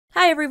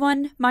Hi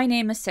everyone, my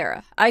name is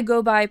Sarah. I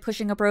go by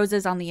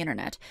PushingUpRoses on the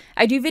internet.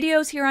 I do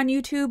videos here on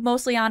YouTube,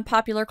 mostly on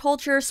popular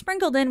culture,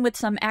 sprinkled in with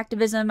some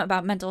activism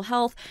about mental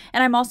health,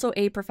 and I'm also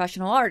a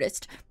professional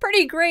artist.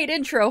 Pretty great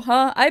intro,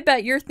 huh? I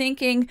bet you're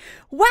thinking,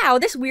 wow,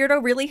 this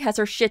weirdo really has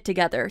her shit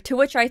together, to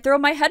which I throw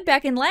my head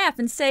back and laugh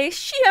and say,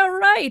 yeah,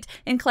 right,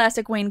 in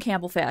classic Wayne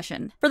Campbell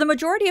fashion. For the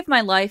majority of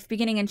my life,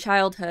 beginning in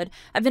childhood,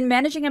 I've been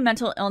managing a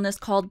mental illness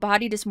called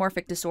body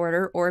dysmorphic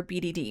disorder, or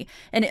BDD,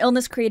 an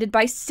illness created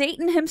by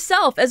Satan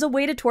himself as a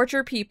way to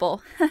torture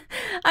people.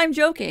 I'm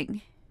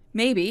joking.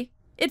 Maybe.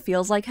 It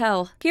feels like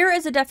hell. Here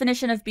is a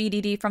definition of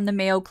BDD from the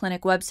Mayo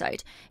Clinic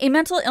website. A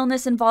mental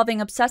illness involving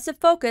obsessive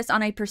focus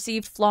on a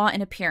perceived flaw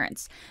in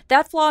appearance.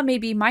 That flaw may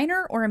be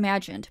minor or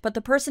imagined, but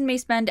the person may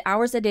spend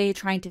hours a day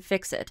trying to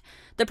fix it.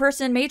 The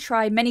person may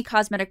try many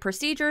cosmetic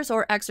procedures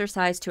or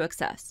exercise to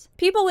excess.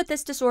 People with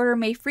this disorder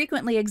may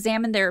frequently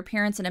examine their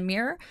appearance in a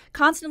mirror,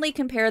 constantly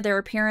compare their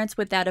appearance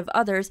with that of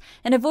others,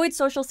 and avoid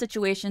social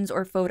situations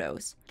or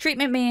photos.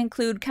 Treatment may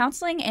include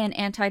counseling and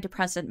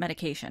antidepressant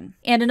medication.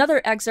 And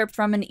another excerpt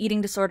from an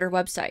eating disorder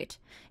website.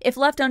 If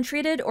left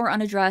untreated or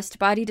unaddressed,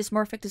 body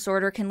dysmorphic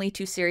disorder can lead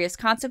to serious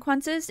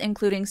consequences,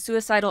 including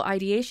suicidal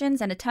ideations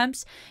and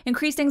attempts,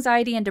 increased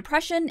anxiety and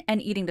depression,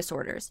 and eating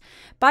disorders.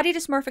 Body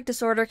dysmorphic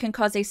disorder can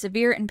cause a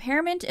severe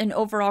impairment in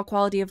overall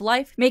quality of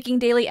life, making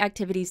daily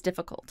activities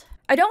difficult.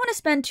 I don't want to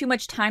spend too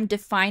much time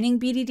defining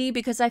BDD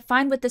because I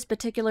find with this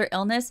particular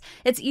illness,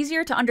 it's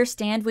easier to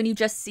understand when you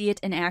just see it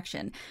in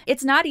action.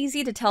 It's not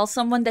easy to tell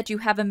someone that you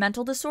have a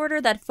mental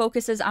disorder that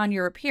focuses on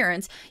your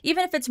appearance,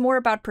 even if it's more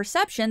about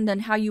perception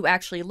than how you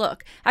actually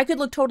look. I could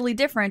look totally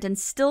different and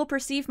still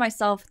perceive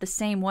myself the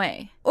same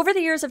way. Over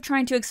the years of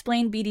trying to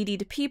explain BDD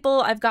to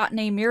people, I've gotten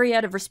a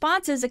myriad of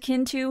responses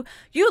akin to,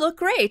 "You look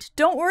great,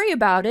 don't worry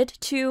about it,"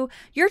 to,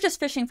 "You're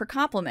just fishing for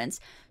compliments,"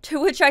 to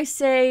which I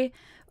say,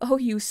 oh,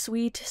 you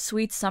sweet,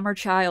 sweet summer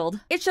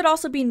child. It should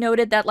also be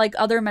noted that like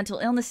other mental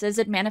illnesses,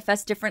 it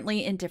manifests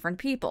differently in different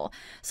people.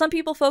 Some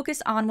people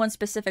focus on one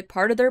specific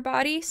part of their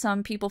body,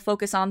 some people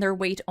focus on their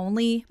weight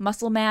only,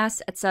 muscle mass,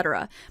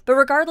 etc. But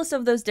regardless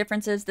of those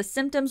differences, the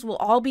symptoms will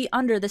all be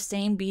under the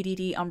same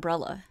BDD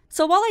umbrella.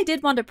 So while I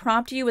did want to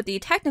prompt you with the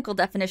technical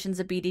definitions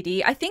of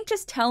BDD, I think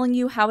just telling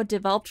you how it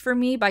developed for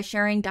me by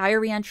sharing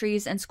diary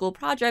entries and school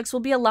projects will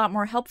be a lot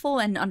more helpful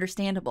and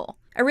understandable.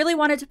 I really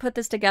wanted to put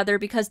this together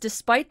because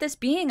despite this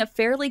being a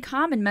fairly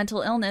common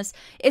mental illness,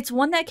 it's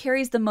one that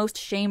carries the most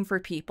shame for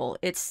people.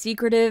 It's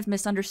secretive,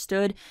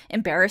 misunderstood,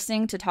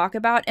 embarrassing to talk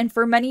about, and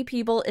for many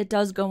people, it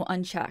does go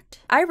unchecked.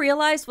 I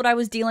realized what I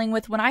was dealing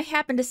with when I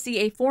happened to see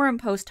a forum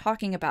post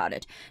talking about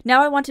it.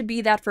 Now I want to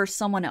be that for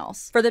someone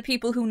else. For the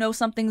people who know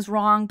something's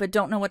wrong but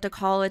don't know what to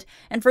call it,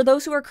 and for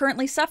those who are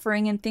currently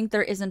suffering and think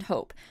there isn't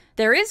hope.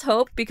 There is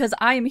hope because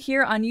I am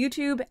here on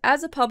YouTube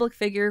as a public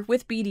figure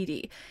with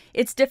BDD.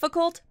 It's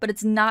difficult, but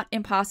it's not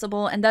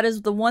impossible, and that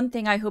is the one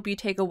thing I hope you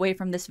take away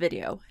from this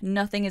video.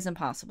 Nothing is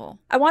impossible.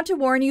 I want to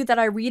warn you that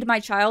I read my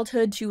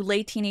childhood to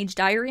late teenage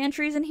diary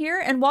entries in here,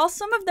 and while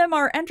some of them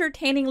are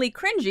entertainingly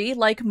cringy,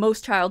 like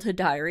most childhood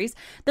diaries,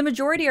 the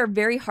majority are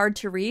very hard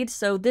to read,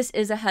 so this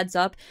is a heads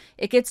up.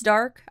 It gets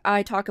dark,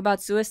 I talk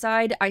about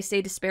suicide, I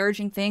say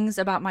disparaging things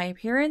about my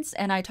appearance,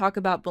 and I talk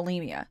about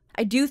bulimia.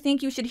 I do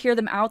think you should hear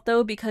them out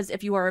though, because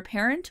if you are a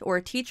parent or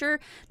a teacher,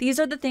 these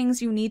are the things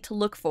you need to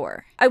look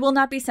for. I will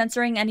not be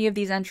censoring any of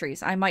these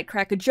entries. I might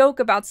crack a joke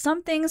about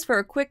some things for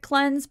a quick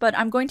cleanse, but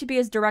I'm going to be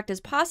as direct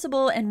as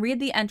possible and read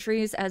the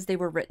entries as they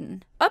were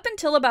written. Up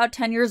until about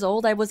 10 years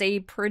old, I was a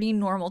pretty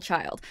normal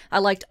child. I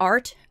liked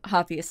art,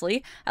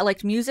 obviously. I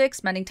liked music,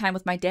 spending time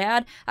with my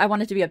dad. I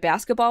wanted to be a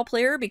basketball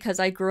player because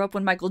I grew up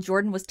when Michael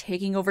Jordan was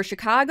taking over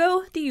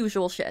Chicago, the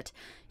usual shit.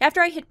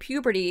 After I hit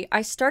puberty,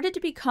 I started to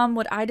become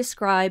what I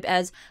describe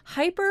as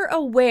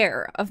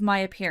hyper-aware of my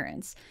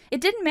appearance.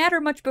 It didn't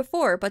matter much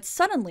before, but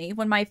suddenly,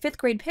 when my 5th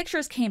grade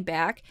pictures came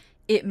back,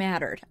 it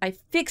mattered. I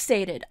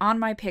fixated on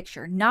my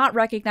picture, not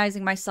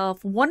recognizing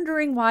myself,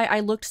 wondering why I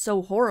looked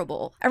so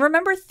horrible. I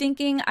remember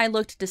thinking I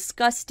looked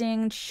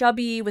disgusting,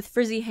 chubby, with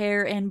frizzy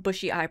hair and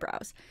bushy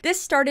eyebrows. This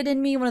started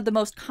in me one of the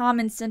most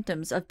common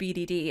symptoms of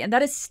BDD, and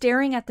that is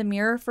staring at the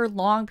mirror for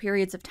long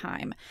periods of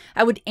time.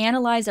 I would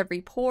analyze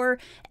every pore,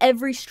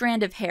 every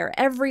strand of hair,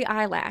 every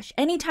eyelash.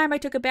 Anytime I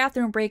took a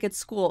bathroom break at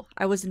school,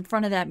 I was in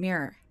front of that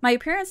mirror. My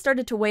appearance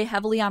started to weigh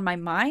heavily on my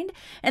mind,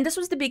 and this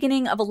was the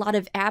beginning of a lot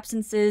of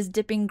absences,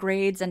 dipping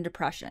grades, and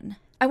depression.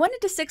 I went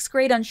into 6th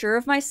grade unsure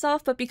of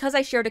myself, but because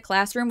I shared a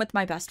classroom with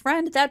my best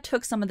friend, that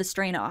took some of the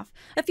strain off.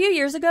 A few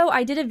years ago,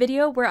 I did a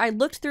video where I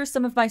looked through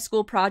some of my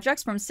school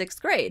projects from 6th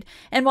grade,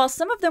 and while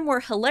some of them were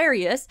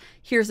hilarious,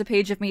 here's a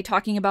page of me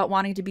talking about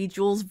wanting to be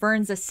Jules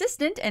Verne's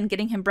assistant and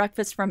getting him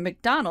breakfast from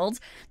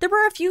McDonald's, there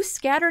were a few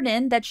scattered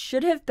in that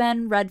should have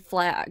been red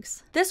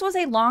flags. This was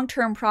a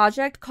long-term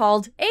project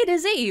called A to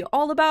Z,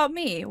 All About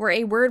Me, where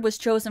a word was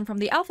chosen from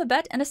the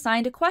alphabet and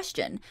assigned a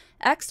question.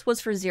 X was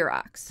for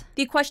Xerox.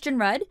 The question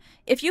read,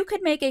 if you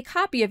could make a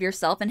copy of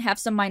yourself and have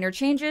some minor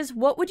changes,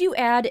 what would you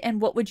add and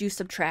what would you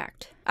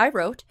subtract? I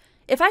wrote,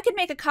 If I could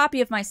make a copy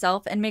of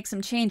myself and make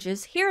some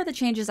changes, here are the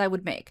changes I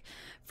would make.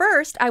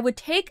 First, I would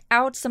take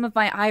out some of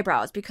my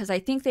eyebrows because I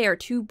think they are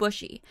too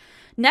bushy.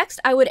 Next,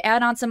 I would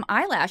add on some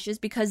eyelashes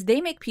because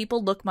they make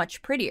people look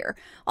much prettier.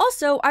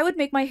 Also, I would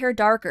make my hair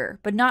darker,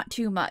 but not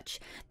too much.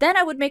 Then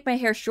I would make my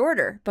hair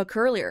shorter, but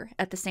curlier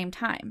at the same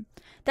time.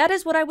 That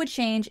is what I would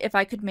change if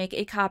I could make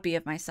a copy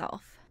of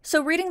myself.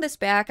 So reading this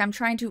back, I'm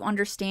trying to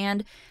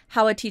understand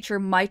how a teacher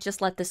might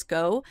just let this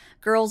go.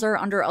 Girls are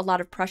under a lot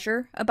of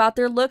pressure about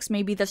their looks.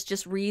 Maybe this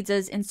just reads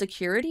as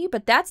insecurity,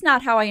 but that's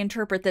not how I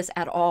interpret this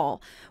at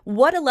all.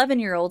 What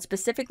 11-year-old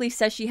specifically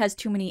says she has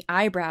too many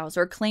eyebrows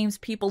or claims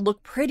people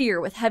look prettier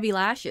with heavy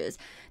lashes?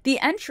 The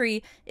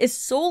entry is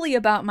solely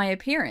about my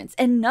appearance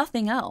and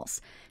nothing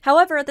else.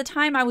 However, at the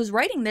time I was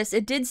writing this,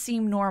 it did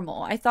seem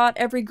normal. I thought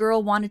every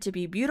girl wanted to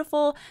be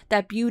beautiful,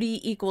 that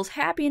beauty equals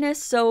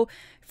happiness, so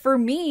for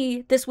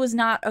me, this was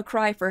not a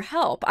cry for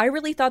help. I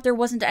really thought there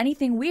wasn't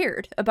anything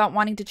weird about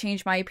wanting to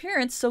change my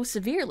appearance so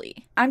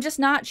severely. I'm just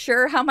not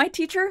sure how my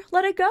teacher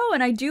let it go,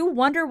 and I do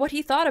wonder what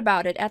he thought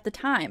about it at the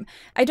time.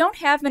 I don't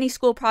have many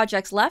school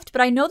projects left, but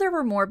I know there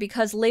were more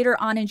because later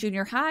on in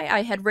junior high,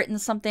 I had written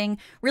something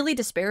really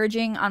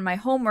disparaging on my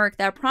homework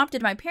that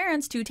prompted my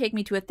parents to take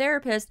me to a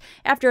therapist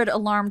after it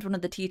alarmed one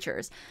of the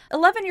teachers.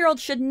 11-year-olds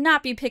should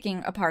not be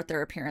picking apart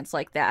their appearance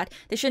like that.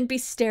 They shouldn't be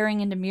staring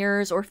into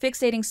mirrors or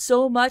fixating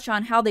so much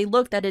on how they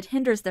look that it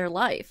hinders their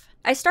life.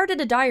 I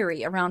started a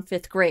diary around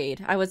 5th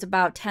grade. I was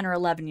about 10 or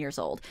 11 years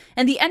old,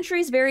 and the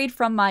entries varied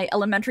from my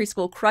elementary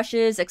school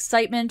crushes,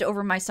 excitement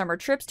over my summer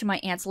trips to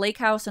my aunt's lake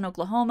house in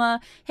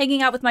Oklahoma,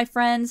 hanging out with my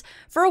friends.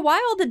 For a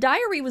while, the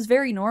diary was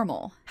very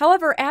normal.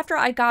 However, after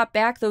I got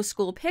back those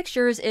school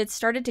pictures, it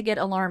started to get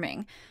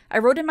alarming. I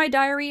wrote in my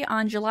diary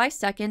on July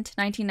 2nd,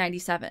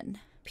 1997.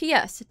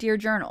 P.S. Dear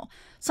Journal,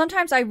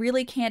 sometimes I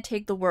really can't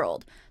take the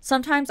world.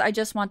 Sometimes I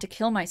just want to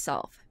kill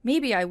myself.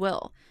 Maybe I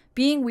will.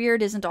 Being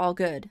weird isn't all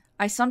good.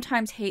 I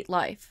sometimes hate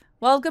life.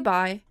 Well,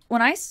 goodbye.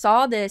 When I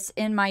saw this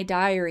in my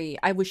diary,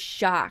 I was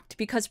shocked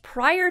because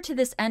prior to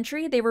this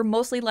entry, they were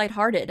mostly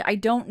lighthearted. I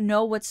don't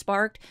know what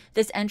sparked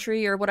this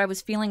entry or what I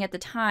was feeling at the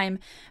time,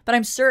 but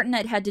I'm certain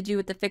it had to do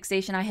with the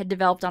fixation I had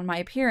developed on my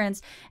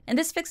appearance, and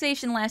this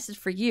fixation lasted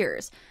for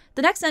years.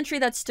 The next entry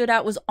that stood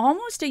out was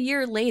almost a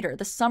year later,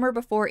 the summer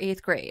before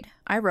 8th grade.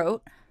 I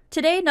wrote,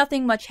 "Today,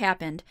 nothing much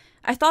happened.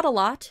 I thought a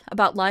lot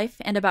about life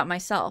and about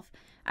myself.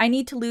 I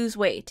need to lose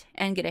weight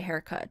and get a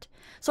haircut.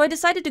 So I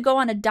decided to go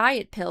on a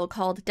diet pill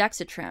called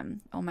Dexatrim."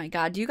 Oh my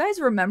god, do you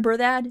guys remember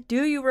that?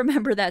 Do you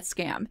remember that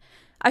scam?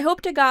 "I hope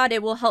to God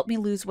it will help me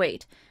lose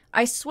weight.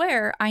 I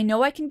swear I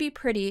know I can be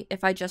pretty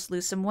if I just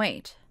lose some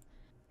weight."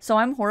 So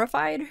I'm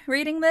horrified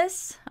reading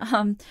this.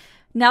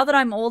 Now that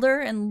I'm older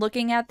and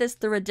looking at this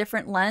through a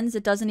different lens,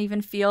 it doesn't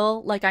even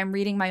feel like I'm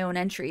reading my own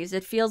entries.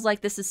 It feels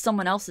like this is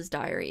someone else's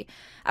diary.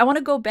 I want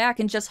to go back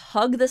and just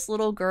hug this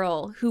little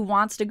girl who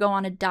wants to go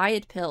on a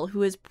diet pill,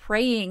 who is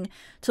praying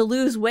to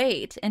lose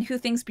weight, and who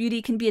thinks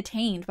beauty can be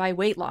attained by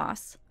weight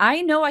loss.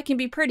 "I know I can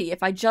be pretty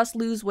if I just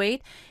lose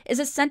weight" is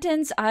a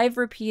sentence I've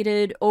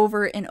repeated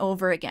over and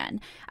over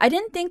again. I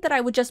didn't think that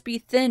I would just be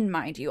thin,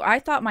 mind you. I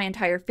thought my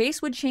entire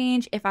face would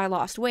change if I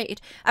lost weight.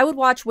 I would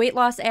watch weight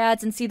loss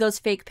ads and see those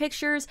fake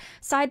pictures,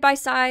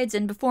 side-by-sides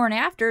and before and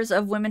afters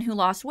of women who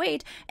lost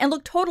weight and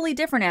looked totally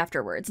different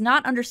afterwards,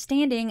 not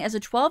understanding as a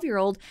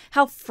 12-year-old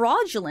how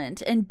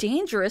fraudulent and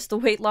dangerous the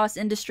weight loss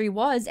industry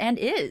was and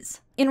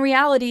is. In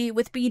reality,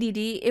 with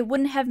BDD, it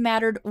wouldn't have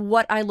mattered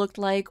what I looked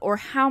like or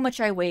how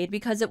much I weighed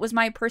because it was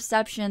my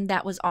perception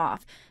that was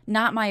off,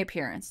 not my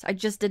appearance. I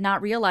just did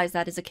not realize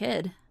that as a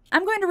kid.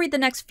 I'm going to read the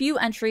next few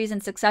entries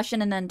in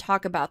succession and then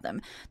talk about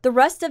them. The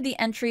rest of the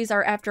entries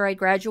are after I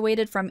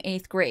graduated from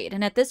 8th grade,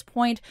 and at this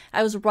point,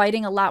 I was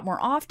writing a lot more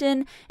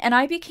often, and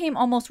I became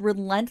almost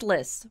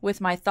relentless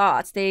with my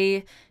thoughts.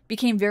 They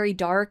became very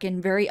dark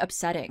and very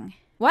upsetting.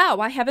 Wow,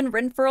 I haven't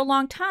written for a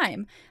long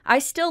time. I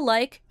still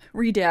like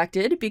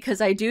redacted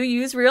because I do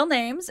use real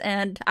names,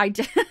 and I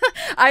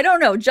don't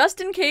know, just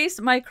in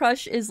case my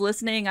crush is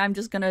listening, I'm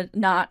just gonna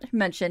not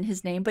mention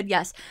his name. But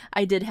yes,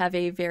 I did have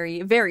a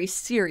very, very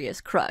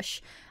serious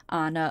crush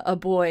on a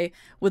boy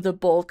with a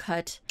bowl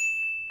cut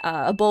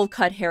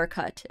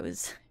haircut. It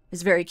was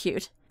very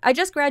cute. I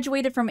just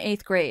graduated from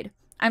 8th grade.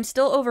 I'm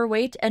still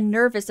overweight and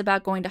nervous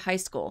about going to high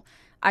school.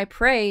 I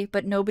pray,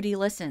 but nobody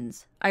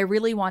listens. I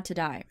really want to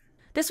die.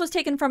 This was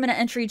taken from an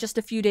entry just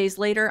a few days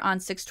later on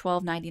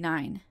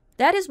 6/12/99.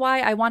 That is why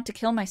I want to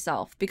kill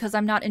myself, because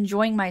I'm not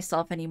enjoying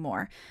myself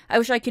anymore. I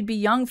wish I could be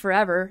young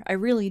forever, I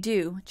really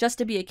do, just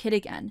to be a kid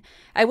again.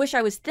 I wish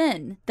I was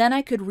thin, then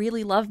I could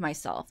really love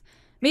myself.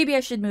 Maybe I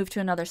should move to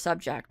another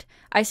subject.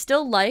 I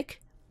still like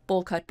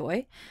Bowl Cut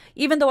Boy,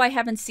 even though I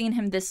haven't seen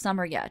him this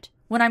summer yet.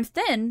 When I'm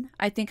thin,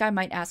 I think I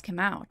might ask him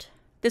out.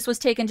 This was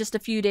taken just a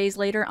few days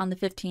later on the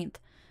 15th.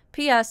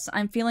 P.S.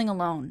 I'm feeling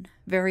alone,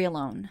 very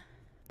alone.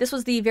 This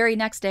was the very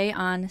next day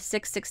on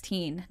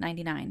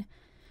 6/16/99.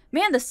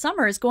 Man, the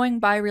summer is going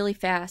by really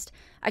fast.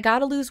 I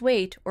gotta lose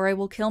weight or I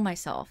will kill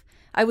myself.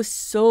 I was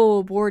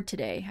so bored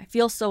today. I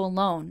feel so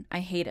alone. I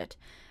hate it.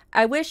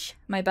 I wish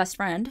my best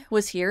friend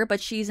was here, but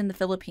she's in the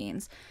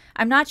Philippines.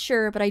 I'm not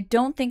sure, but I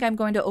don't think I'm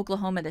going to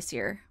Oklahoma this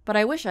year. But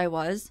I wish I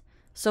was.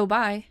 So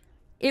bye.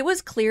 It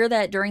was clear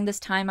that during this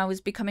time I was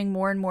becoming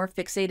more and more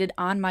fixated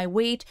on my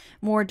weight,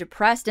 more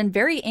depressed, and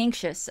very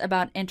anxious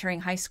about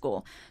entering high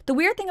school. The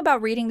weird thing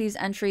about reading these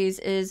entries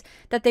is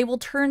that they will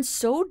turn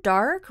so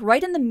dark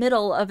right in the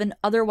middle of an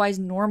otherwise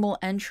normal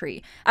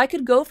entry. I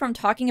could go from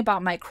talking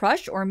about my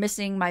crush or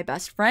missing my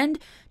best friend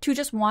to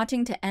just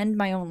wanting to end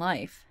my own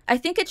life. I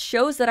think it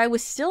shows that I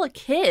was still a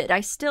kid. I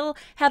still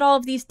had all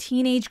of these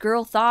teenage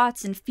girl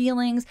thoughts and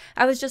feelings.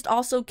 I was just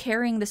also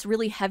carrying this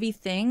really heavy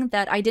thing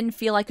that I didn't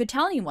feel I could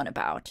tell anyone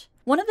about.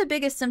 One of the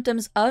biggest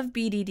symptoms of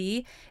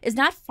BDD is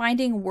not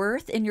finding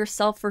worth in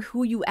yourself for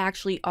who you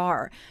actually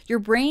are. Your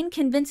brain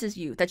convinces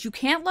you that you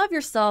can't love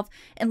yourself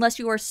unless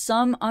you are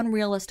some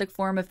unrealistic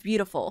form of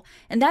beautiful.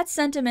 And that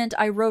sentiment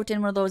I wrote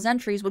in one of those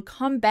entries would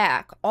come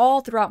back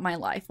all throughout my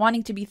life,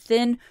 wanting to be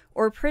thin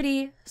or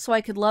pretty so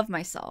I could love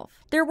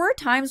myself. There were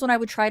times when I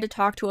would try to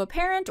talk to a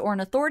parent or an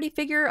authority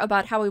figure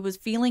about how I was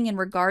feeling in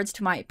regards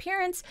to my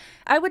appearance.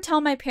 I would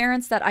tell my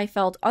parents that I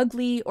felt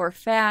ugly or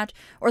fat,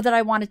 or that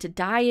I wanted to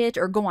diet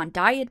or go on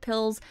diet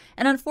pills,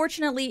 and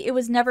unfortunately it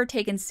was never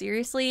taken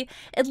seriously,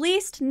 at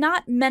least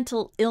not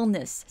mental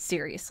illness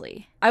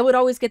seriously. I would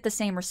always get the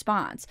same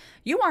response: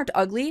 "You aren't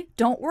ugly,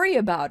 don't worry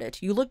about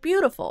it, you look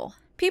beautiful."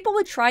 People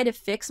would try to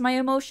fix my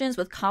emotions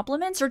with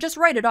compliments or just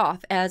write it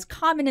off as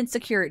common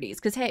insecurities,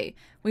 because hey,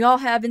 we all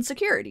have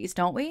insecurities,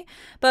 don't we?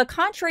 But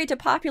contrary to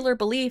popular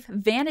belief,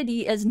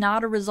 vanity is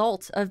not a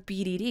result of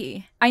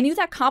BDD. I knew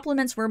that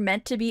compliments were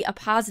meant to be a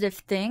positive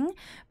thing,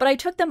 but I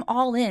took them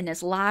all in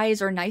as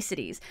lies or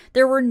niceties.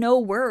 There were no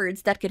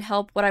words that could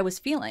help what I was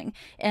feeling,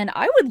 and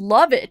I would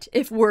love it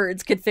if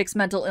words could fix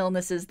mental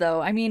illnesses,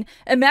 though. I mean,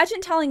 imagine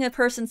telling a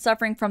person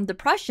suffering from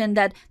depression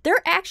that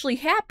they're actually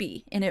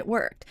happy and it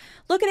worked.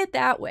 Look at it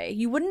that way.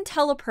 You wouldn't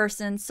tell a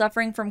person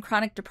suffering from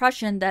chronic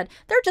depression that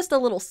they're just a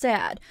little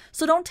sad,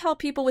 so don't tell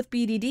people with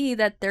BDD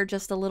that they're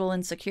just a little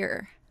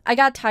insecure. I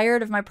got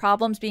tired of my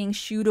problems being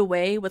shooed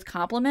away with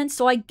compliments,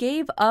 so I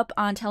gave up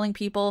on telling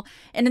people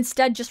and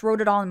instead just wrote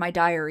it all in my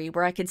diary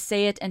where I could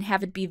say it and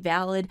have it be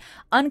valid,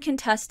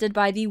 uncontested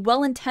by the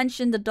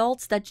well-intentioned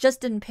adults that just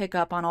didn't pick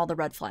up on all the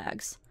red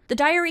flags. The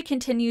diary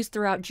continues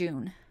throughout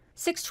June.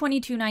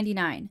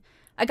 6/22/99.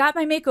 I got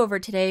my makeover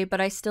today,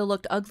 but I still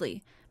looked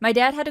ugly. My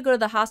dad had to go to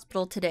the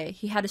hospital today.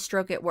 He had a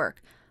stroke at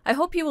work. I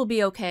hope he will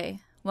be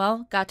okay.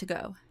 Well, got to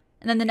go.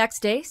 And then the next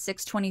day,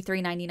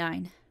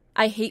 6/23/99.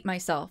 I hate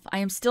myself. I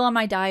am still on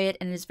my diet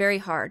and it is very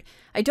hard.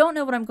 I don't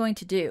know what I'm going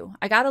to do.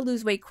 I gotta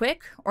lose weight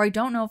quick, or I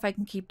don't know if I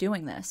can keep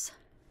doing this.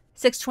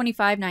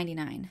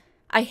 6/25/99.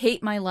 I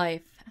hate my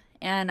life,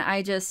 and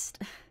I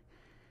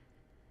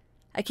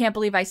can't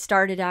believe I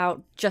started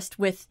out just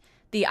with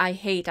the I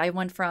hate. I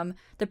went from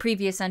the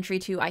previous entry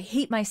to I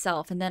hate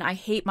myself, and then I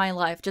hate my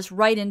life, just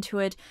right into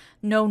it.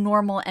 No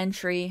normal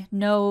entry,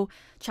 no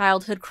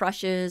childhood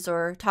crushes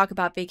or talk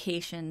about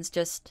vacations,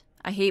 just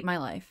I hate my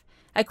life.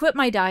 I quit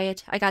my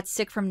diet. I got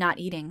sick from not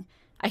eating.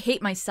 I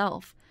hate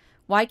myself.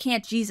 Why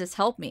can't Jesus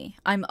help me?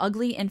 I'm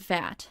ugly and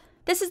fat.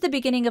 This is the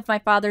beginning of my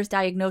father's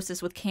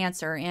diagnosis with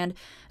cancer, and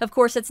of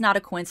course it's not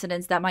a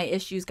coincidence that my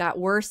issues got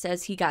worse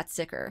as he got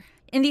sicker.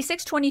 In the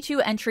 6/22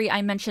 entry,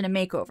 I mentioned a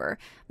makeover.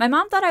 My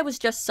mom thought I was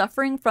just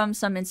suffering from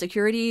some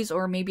insecurities,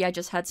 or maybe I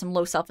just had some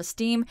low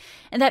self-esteem,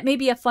 and that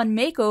maybe a fun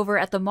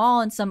makeover at the mall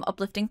and some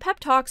uplifting pep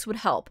talks would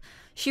help.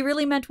 She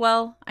really meant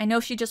well. I know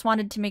she just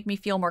wanted to make me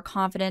feel more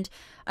confident.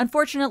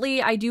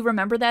 Unfortunately, I do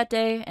remember that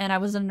day, and I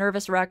was a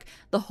nervous wreck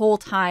the whole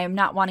time,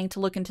 not wanting to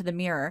look into the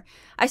mirror.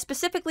 I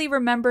specifically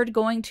remembered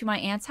going to my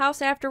aunt's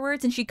house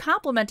afterwards, and she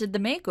complimented the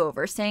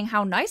makeover, saying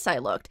how nice I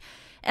looked.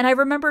 And I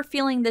remember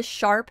feeling this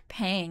sharp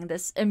pang,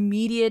 this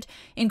immediate,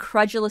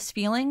 incredulous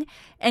feeling,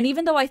 and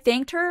even though I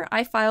thanked her,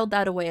 I filed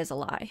that away as a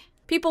lie.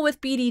 People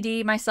with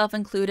BDD, myself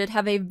included,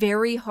 have a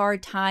very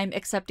hard time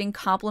accepting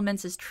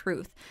compliments as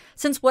truth.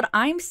 Since what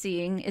I'm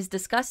seeing is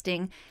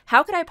disgusting,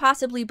 how could I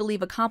possibly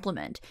believe a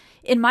compliment?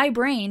 In my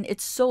brain,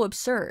 it's so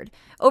absurd.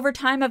 Over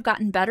time, I've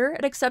gotten better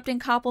at accepting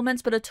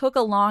compliments, but it took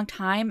a long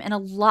time and a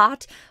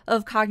lot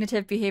of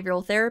cognitive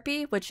behavioral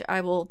therapy, which I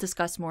will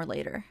discuss more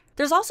later.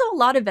 There's also a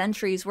lot of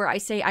entries where I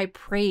say I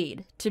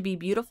prayed to be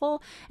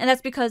beautiful, and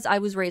that's because I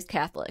was raised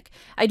Catholic.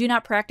 I do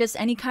not practice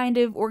any kind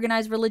of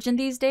organized religion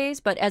these days,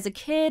 but as a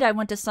kid, I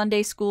went to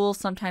Sunday school,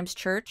 sometimes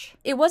church.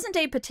 It wasn't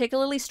a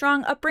particularly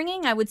strong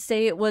upbringing. I would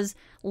say it was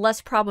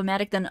less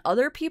problematic than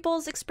other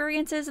people's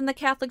experiences in the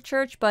Catholic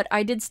Church, but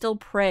I did still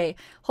pray,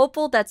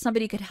 hopeful that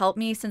somebody could help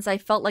me since I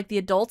felt like the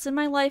adults in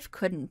my life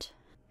couldn't.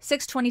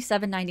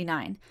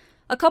 6/27/99.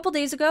 A couple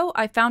days ago,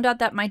 I found out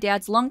that my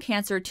dad's lung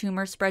cancer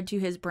tumor spread to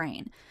his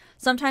brain.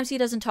 Sometimes he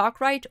doesn't talk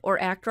right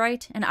or act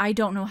right, and I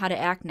don't know how to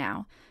act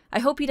now. I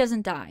hope he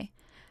doesn't die.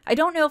 I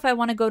don't know if I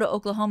want to go to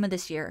Oklahoma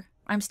this year.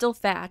 I'm still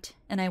fat,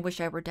 and I wish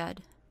I were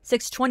dead.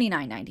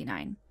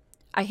 6/29/99.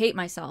 I hate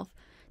myself.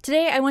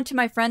 Today, I went to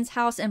my friend's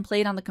house and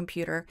played on the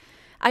computer.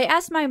 I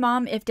asked my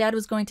mom if Dad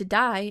was going to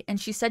die,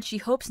 and she said she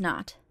hopes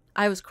not.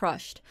 I was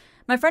crushed.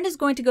 My friend is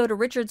going to go to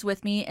Richards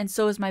with me, and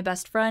so is my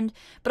best friend,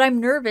 but I'm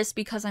nervous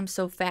because I'm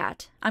so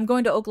fat. I'm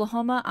going to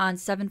Oklahoma on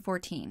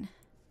 7/14.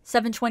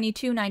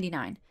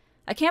 7/22/99.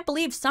 I can't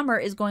believe summer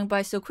is going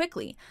by so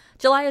quickly.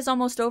 July is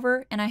almost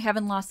over, and I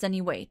haven't lost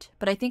any weight,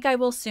 but I think I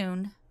will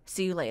soon.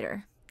 See you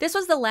later. This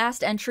was the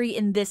last entry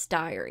in this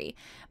diary.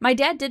 My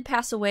dad did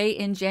pass away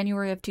in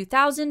January of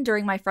 2000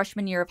 during my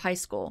freshman year of high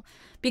school.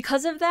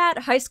 Because of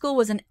that, high school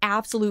was an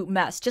absolute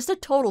mess, just a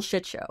total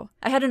shit show.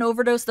 I had an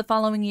overdose the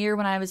following year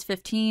when I was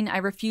 15. I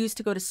refused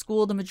to go to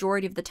school the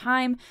majority of the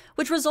time,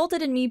 which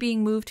resulted in me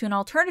being moved to an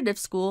alternative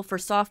school for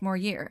sophomore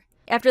year.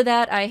 After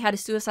that, I had a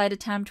suicide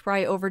attempt where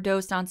I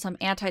overdosed on some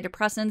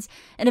antidepressants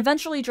and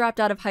eventually dropped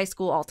out of high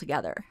school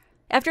altogether.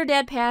 After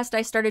Dad passed,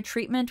 I started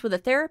treatment with a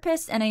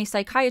therapist and a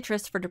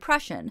psychiatrist for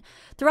depression.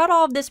 Throughout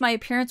all of this, my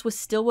appearance was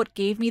still what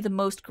gave me the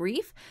most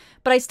grief,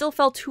 but I still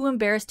felt too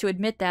embarrassed to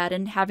admit that,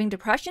 and having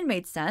depression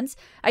made sense.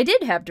 I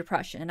did have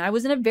depression. I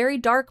was in a very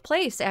dark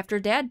place after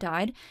Dad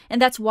died, and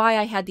that's why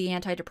I had the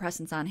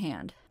antidepressants on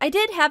hand. I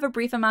did have a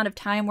brief amount of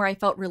time where I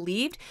felt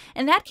relieved,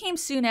 and that came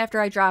soon after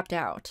I dropped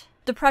out.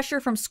 The pressure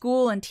from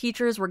school and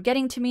teachers were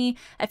getting to me.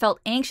 I felt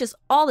anxious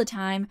all the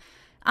time.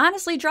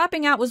 Honestly,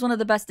 dropping out was one of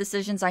the best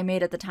decisions I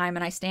made at the time,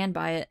 and I stand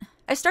by it.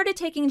 I started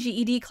taking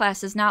GED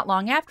classes not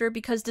long after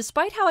because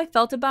despite how I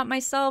felt about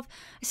myself,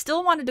 I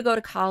still wanted to go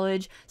to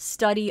college,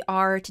 study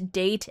art,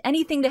 date,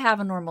 anything to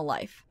have a normal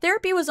life.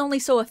 Therapy was only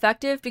so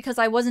effective because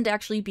I wasn't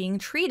actually being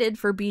treated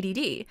for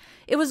BDD.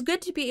 It was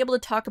good to be able to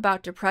talk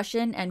about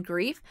depression and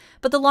grief,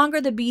 but the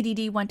longer the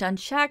BDD went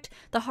unchecked,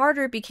 the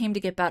harder it became to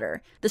get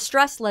better. The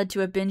stress led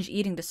to a binge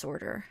eating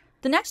disorder.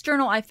 The next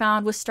journal I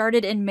found was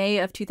started in May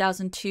of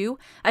 2002.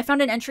 I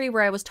found an entry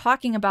where I was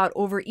talking about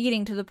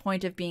overeating to the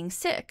point of being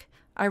sick.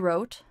 I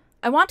wrote,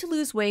 I want to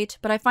lose weight,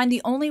 but I find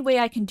the only way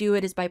I can do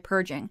it is by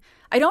purging.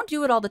 I don't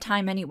do it all the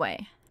time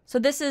anyway. So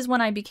this is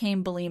when I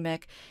became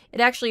bulimic. It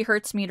actually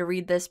hurts me to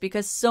read this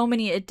because so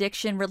many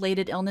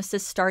addiction-related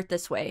illnesses start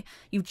this way.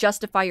 You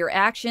justify your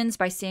actions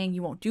by saying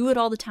you won't do it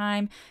all the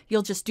time.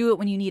 You'll just do it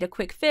when you need a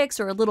quick fix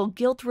or a little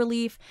guilt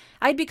relief.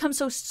 I'd become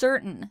so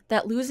certain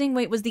that losing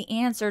weight was the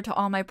answer to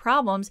all my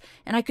problems,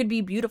 and I could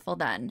be beautiful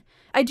then.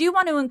 I do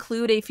want to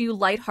include a few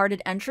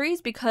lighthearted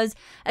entries because,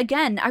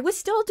 again, I was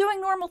still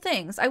doing normal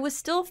things. I was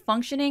still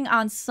functioning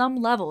on some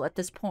level at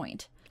this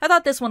point. I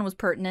thought this one was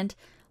pertinent.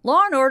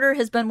 Law & Order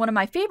has been one of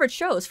my favorite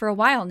shows for a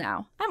while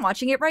now. I'm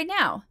watching it right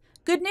now.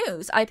 Good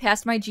news, I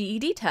passed my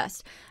GED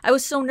test. I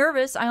was so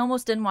nervous I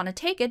almost didn't want to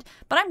take it,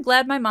 but I'm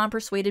glad my mom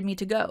persuaded me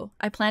to go.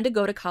 I plan to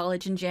go to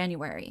college in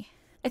January.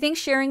 I think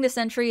sharing this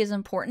entry is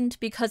important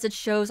because it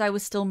shows I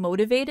was still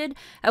motivated.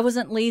 I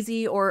wasn't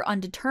lazy or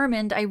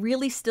undetermined. I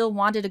really still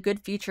wanted a good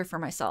future for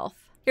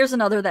myself. Here's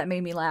another that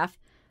made me laugh.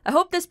 I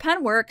hope this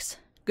pen works.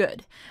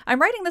 Good.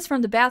 I'm writing this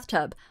from the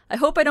bathtub. I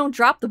hope I don't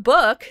drop the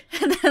book.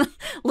 And then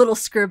little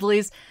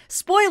scribblies.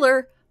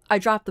 Spoiler, I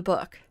dropped the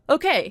book.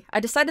 Okay,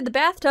 I decided the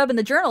bathtub and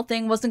the journal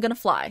thing wasn't gonna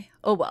fly.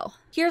 Oh well.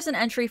 Here's an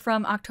entry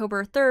from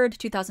October 3rd,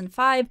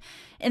 2005,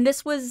 and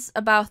this was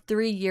about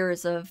 3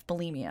 years of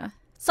bulimia.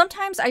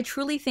 Sometimes I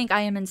truly think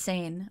I am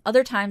insane.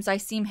 Other times I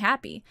seem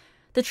happy.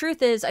 The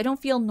truth is, I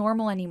don't feel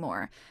normal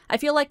anymore. I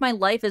feel like my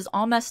life is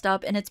all messed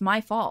up and it's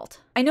my fault.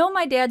 I know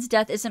my dad's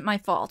death isn't my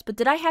fault, but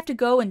did I have to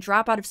go and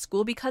drop out of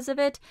school because of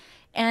it?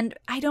 And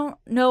I don't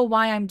know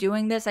why I'm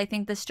doing this. I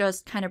think this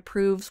just kind of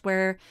proves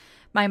where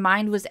my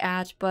mind was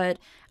at, but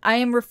I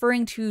am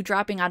referring to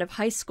dropping out of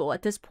high school.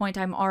 At this point,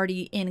 I'm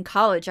already in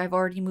college. I've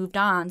already moved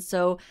on,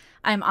 so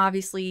I'm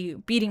obviously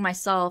beating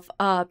myself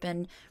up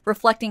and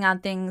reflecting on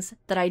things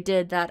that I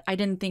did that I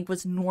didn't think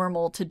was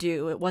normal to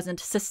do. It wasn't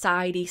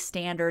society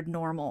standard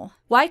normal.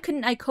 Why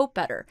couldn't I cope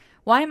better?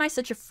 Why am I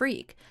such a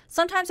freak?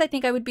 Sometimes I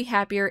think I would be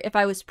happier if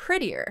I was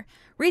prettier.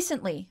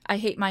 Recently, I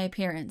hate my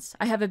appearance.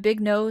 I have a big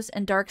nose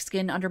and dark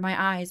skin under my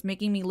eyes,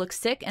 making me look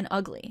sick and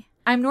ugly.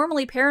 I'm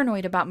normally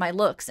paranoid about my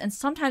looks, and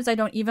sometimes I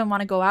don't even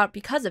want to go out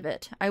because of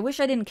it. I wish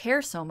I didn't care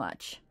so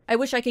much. I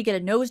wish I could get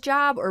a nose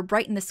job or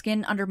brighten the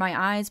skin under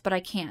my eyes, but I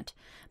can't.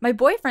 My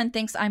boyfriend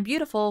thinks I'm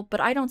beautiful,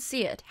 but I don't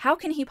see it. How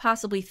can he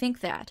possibly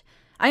think that?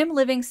 I am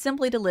living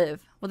simply to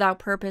live, without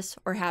purpose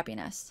or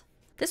happiness.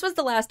 This was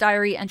the last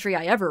diary entry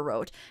I ever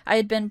wrote. I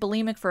had been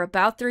bulimic for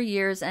about 3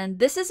 years, and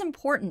this is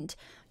important.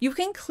 You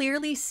can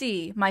clearly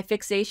see my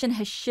fixation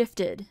has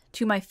shifted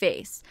to my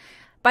face.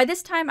 By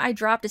this time, I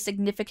dropped a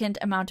significant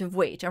amount of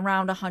weight,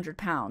 around 100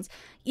 pounds.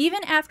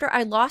 Even after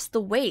I lost the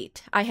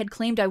weight I had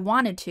claimed I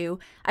wanted to,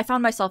 I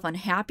found myself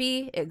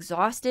unhappy,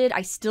 exhausted.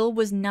 I still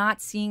was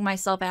not seeing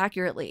myself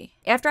accurately.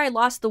 After I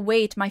lost the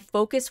weight, my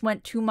focus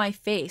went to my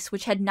face,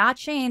 which had not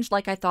changed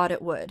like I thought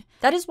it would.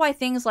 That is why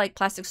things like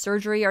plastic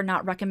surgery are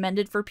not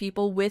recommended for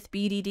people with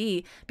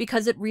BDD,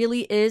 because it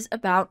really is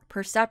about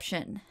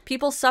perception.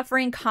 People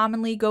suffering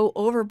commonly go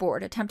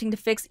overboard, attempting to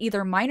fix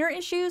either minor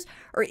issues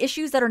or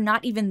issues that are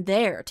not even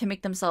there to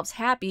make themselves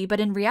happy, but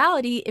in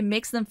reality, it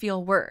makes them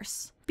feel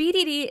worse.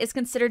 BDD is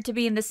considered to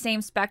be in the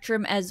same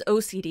spectrum as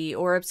OCD,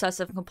 or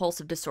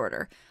obsessive-compulsive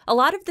disorder. A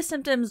lot of the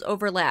symptoms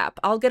overlap.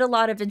 I'll get a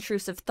lot of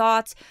intrusive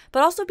thoughts,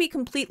 but also be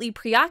completely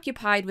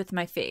preoccupied with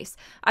my face.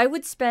 I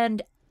would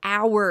spend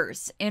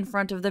hours in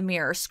front of the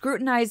mirror,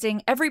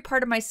 scrutinizing every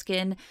part of my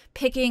skin,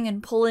 picking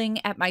and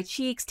pulling at my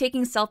cheeks,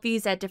 taking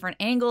selfies at different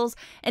angles,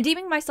 and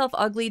deeming myself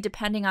ugly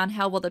depending on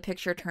how well the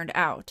picture turned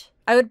out.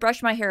 I would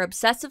brush my hair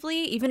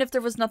obsessively, even if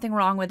there was nothing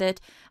wrong with it.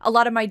 A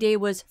lot of my day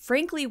was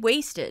frankly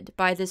wasted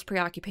by this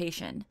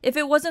preoccupation. If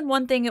it wasn't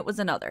one thing, it was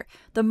another.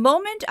 The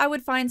moment I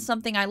would find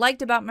something I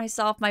liked about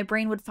myself, my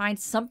brain would find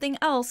something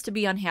else to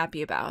be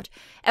unhappy about.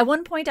 At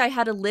one point, I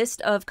had a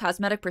list of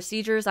cosmetic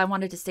procedures I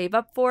wanted to save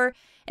up for,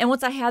 and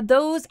once I had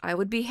those, I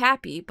would be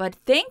happy. But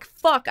thank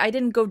fuck I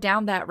didn't go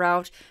down that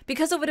route,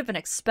 because it would have been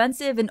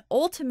expensive and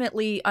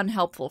ultimately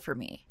unhelpful for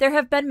me. There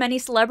have been many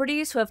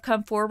celebrities who have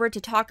come forward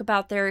to talk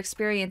about their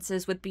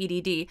experiences with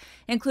BDD,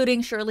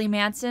 including Shirley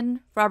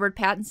Manson, Robert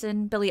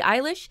Pattinson, Billie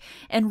Eilish,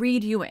 and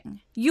Reed Ewing.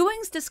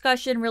 Ewing's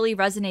discussion really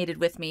resonated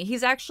with me.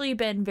 He's actually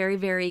been very,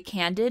 very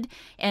candid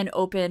and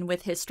open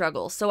with his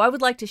struggles, so I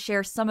would like to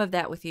share some of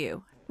that with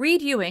you.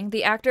 Reed Ewing,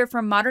 the actor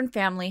from Modern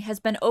Family, has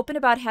been open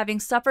about having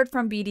suffered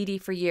from BDD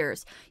for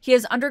years. He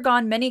has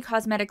undergone many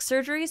cosmetic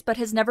surgeries, but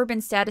has never been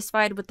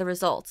satisfied with the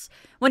results.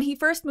 When he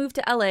first moved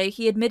to LA,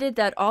 he admitted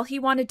that all he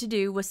wanted to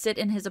do was sit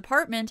in his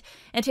apartment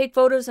and take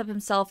photos of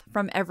himself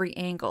from every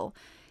angle.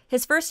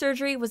 His first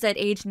surgery was at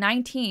age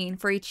 19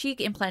 for a cheek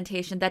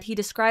implantation that he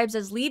describes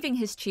as leaving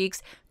his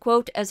cheeks,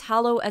 quote, as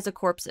hollow as a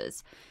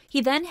corpse's.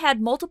 He then had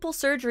multiple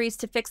surgeries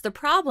to fix the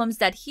problems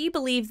that he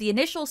believed the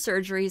initial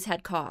surgeries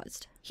had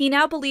caused. He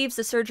now believes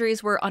the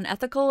surgeries were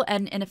unethical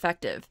and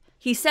ineffective.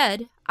 He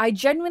said, "I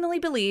genuinely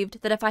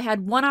believed that if I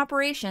had one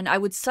operation, I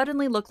would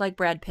suddenly look like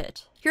Brad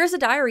Pitt." Here's a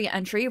diary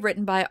entry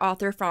written by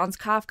author Franz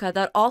Kafka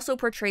that also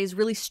portrays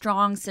really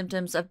strong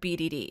symptoms of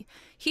BDD.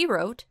 He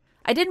wrote,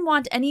 "I didn't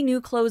want any new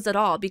clothes at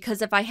all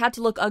because if I had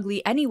to look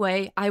ugly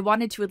anyway, I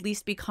wanted to at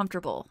least be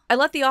comfortable. I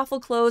let the awful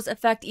clothes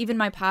affect even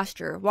my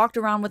posture, walked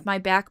around with my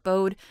back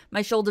bowed,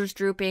 my shoulders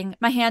drooping,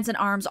 my hands and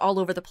arms all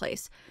over the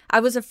place. I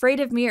was afraid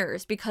of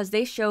mirrors because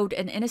they showed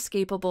an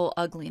inescapable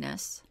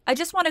ugliness." I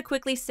just want to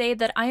quickly say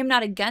that I am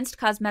not against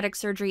cosmetic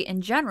surgery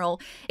in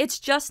general, it's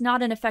just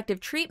not an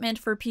effective treatment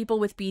for people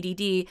with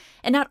BDD,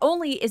 and not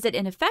only is it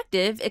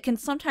ineffective, it can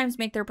sometimes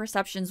make their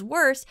perceptions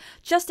worse,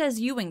 just as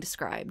Ewing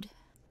described.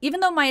 Even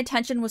though my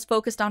attention was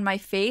focused on my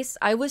face,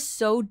 I was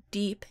so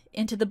deep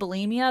into the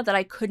bulimia that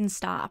I couldn't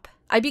stop.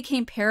 I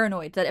became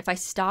paranoid that if I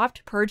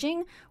stopped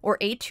purging or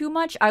ate too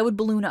much, I would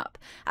balloon up.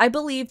 I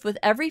believed with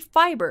every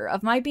fiber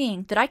of my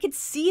being that I could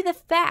see the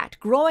fat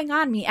growing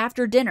on me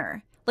after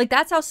dinner. Like,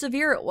 that's how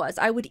severe it was.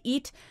 I would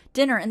eat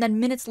dinner and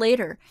then minutes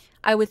later,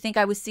 I would think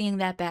I was seeing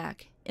that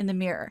back in the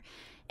mirror.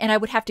 And I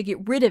would have to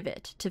get rid of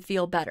it to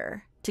feel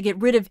better, to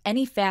get rid of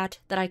any fat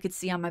that I could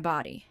see on my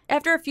body.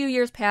 After a few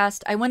years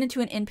passed, I went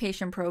into an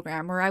inpatient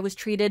program where I was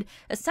treated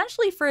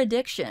essentially for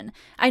addiction.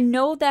 I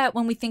know that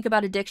when we think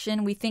about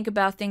addiction, we think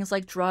about things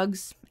like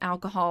drugs,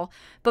 alcohol,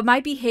 but my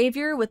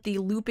behavior with the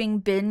looping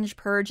binge,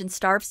 purge, and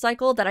starve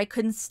cycle that I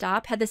couldn't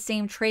stop had the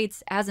same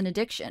traits as an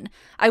addiction.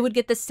 I would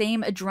get the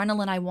same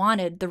adrenaline I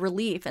wanted, the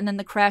relief, and then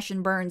the crash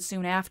and burn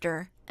soon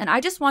after. And I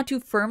just want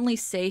to firmly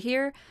say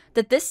here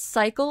that this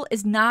cycle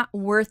is not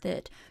worth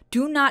it.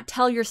 Do not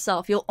tell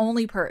yourself you'll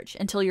only purge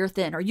until you're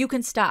thin, or you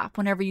can stop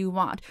whenever you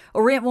want,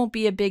 or it won't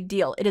be a big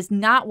deal. It is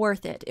not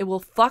worth it. It will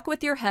fuck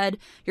with your head,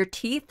 your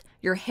teeth,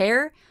 your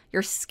hair,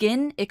 your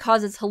skin. It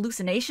causes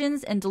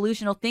hallucinations and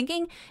delusional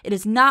thinking. It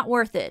is not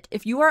worth it.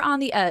 If you are on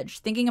the edge,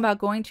 thinking about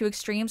going to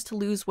extremes to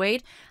lose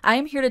weight, I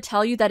am here to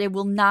tell you that it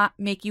will not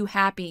make you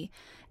happy.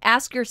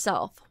 Ask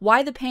yourself,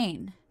 why the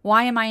pain?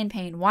 Why am I in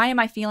pain? Why am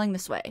I feeling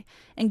this way?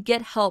 And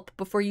get help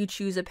before you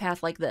choose a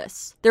path like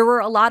this. There were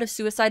a lot of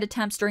suicide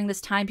attempts during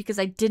this time because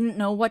I didn't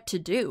know what to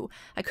do.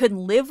 I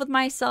couldn't live with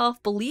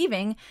myself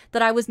believing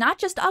that I was not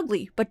just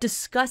ugly, but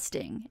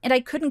disgusting. And I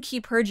couldn't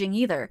keep purging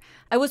either.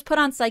 I was put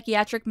on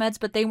psychiatric meds,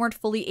 but they weren't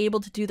fully able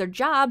to do their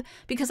job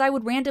because I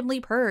would randomly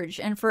purge.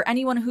 And for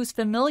anyone who's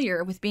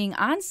familiar with being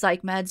on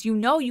psych meds, you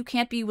know you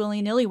can't be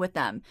willy-nilly with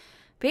them.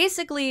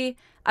 Basically,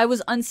 I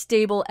was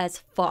unstable as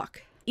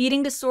fuck.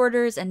 Eating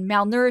disorders and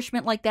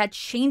malnourishment like that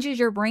changes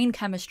your brain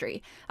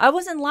chemistry. I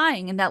wasn't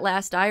lying in that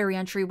last diary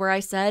entry where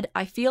I said,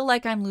 I feel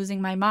like I'm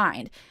losing my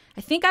mind.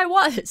 I think I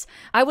was.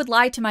 I would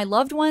lie to my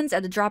loved ones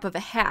at the drop of a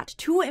hat,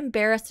 too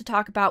embarrassed to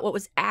talk about what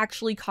was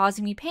actually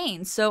causing me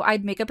pain, so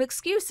I'd make up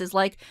excuses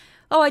like,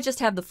 oh, I just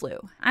have the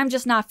flu. I'm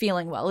just not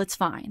feeling well, it's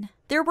fine.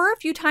 There were a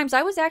few times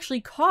I was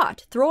actually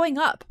caught throwing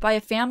up by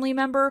a family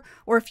member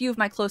or a few of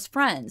my close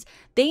friends.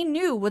 They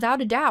knew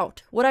without a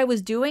doubt what I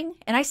was doing,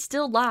 and I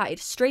still lied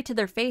straight to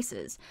their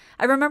faces.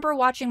 I remember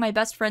watching my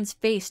best friend's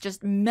face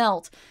just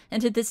melt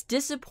into this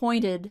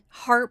disappointed,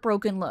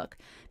 heartbroken look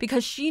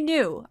because she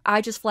knew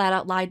I just flat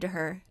out lied to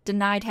her,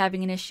 denied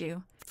having an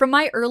issue. From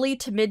my early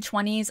to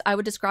mid-20s, I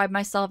would describe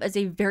myself as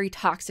a very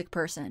toxic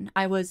person.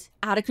 I was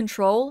out of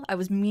control, I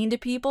was mean to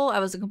people, I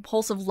was a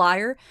compulsive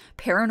liar,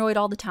 paranoid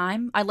all the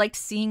time. I liked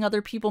seeing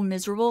other people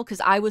miserable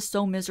because I was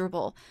so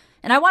miserable.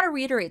 And I want to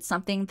reiterate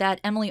something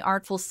that Emily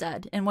Artful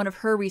said in one of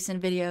her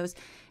recent videos,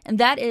 and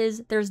that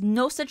is there's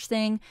no such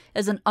thing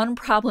as an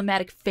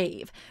unproblematic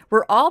fave.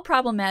 We're all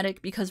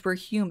problematic because we're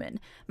human.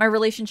 My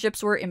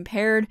relationships were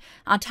impaired.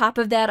 On top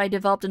of that, I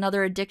developed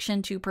another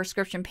addiction to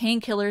prescription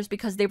painkillers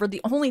because they were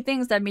the only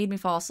things that made me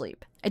fall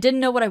asleep. I didn't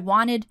know what I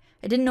wanted.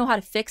 I didn't know how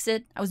to fix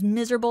it. I was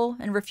miserable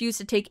and refused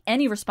to take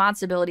any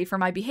responsibility for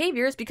my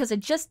behaviors because I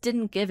just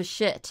didn't give a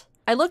shit.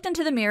 I looked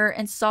into the mirror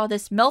and saw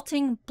this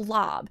melting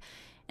blob.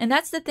 And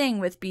that's the thing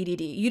with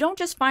BDD. You don't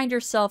just find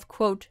yourself,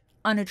 quote,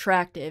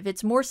 unattractive.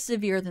 It's more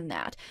severe than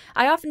that.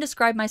 I often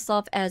describe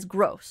myself as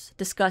gross,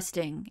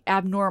 disgusting,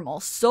 abnormal,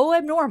 so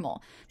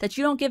abnormal that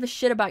you don't give a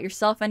shit about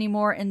yourself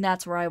anymore, and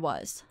that's where I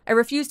was. I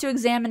refused to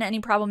examine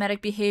any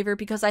problematic behavior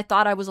because I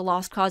thought I was a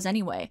lost cause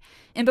anyway.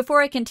 And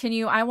before I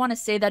continue, I want to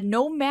say that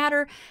no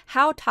matter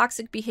how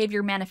toxic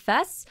behavior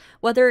manifests,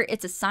 whether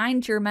it's a sign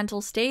to your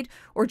mental state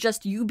or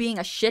just you being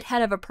a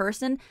shithead of a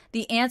person,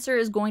 the answer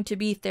is going to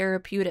be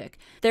therapeutic.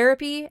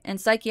 Therapy and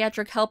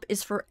psychiatric help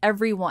is for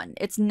everyone.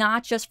 It's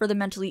not just for the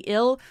mentally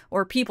ill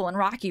or people in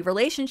rocky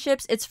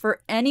relationships. It's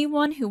for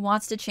anyone who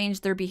wants to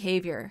change their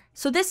behavior.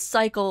 So this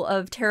cycle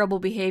of terrible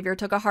behavior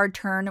took a hard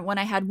turn when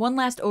I had one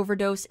last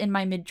overdose in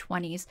my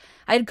mid-20s.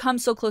 I had come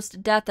so close to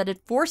death that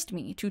it forced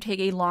me to take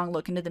a long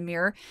look into the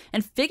mirror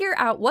and figure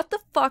out what the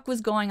fuck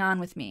was going on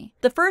with me.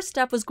 The first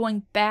step was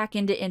going back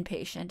into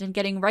inpatient and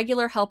getting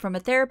regular help from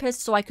a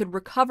therapist so I could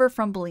recover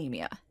from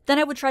bulimia. Then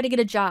I would try to get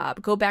a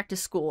job, go back to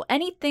school,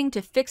 anything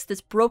to fix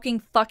this broken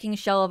fucking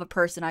shell of a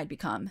person I'd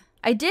become.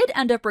 I did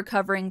end up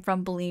recovering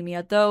from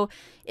bulimia, though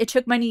it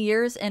took many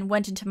years and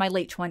went into my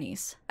late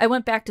 20s. I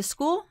went back to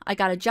school, I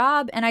got a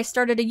job, and I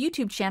started a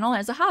YouTube channel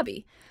as a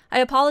hobby. I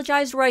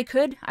apologized where I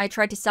could. I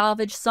tried to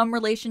salvage some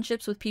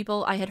relationships with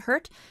people I had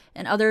hurt,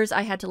 and others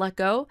I had to let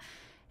go.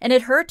 And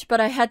it hurt, but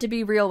I had to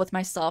be real with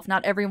myself.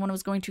 Not everyone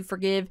was going to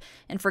forgive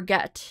and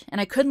forget, and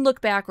I couldn't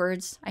look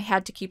backwards. I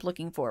had to keep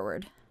looking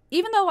forward.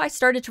 Even though I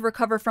started to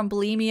recover from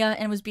bulimia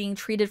and was being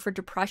treated for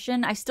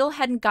depression, I still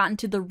hadn't gotten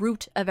to the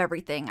root of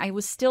everything. I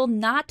was still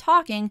not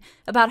talking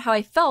about how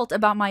I felt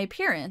about my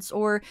appearance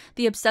or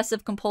the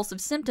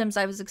obsessive-compulsive symptoms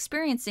I was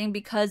experiencing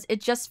because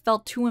it just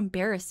felt too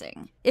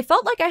embarrassing. It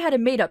felt like I had a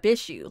made-up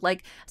issue,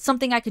 like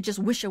something I could just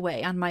wish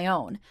away on my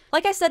own.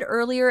 Like I said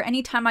earlier,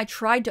 anytime I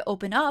tried to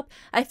open up,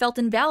 I felt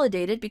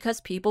invalidated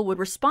because people would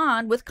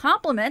respond with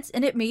compliments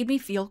and it made me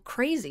feel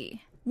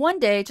crazy. One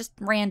day, just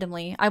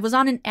randomly, I was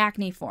on an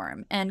acne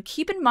forum, and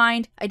keep in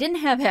mind, I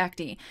didn't have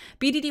acne.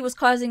 BDD was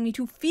causing me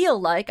to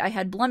feel like I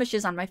had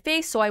blemishes on my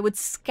face, so I would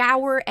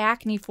scour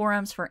acne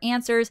forums for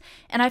answers,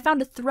 and I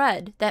found a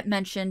thread that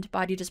mentioned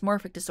body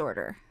dysmorphic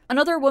disorder.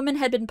 Another woman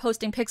had been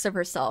posting pics of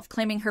herself,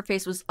 claiming her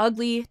face was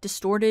ugly,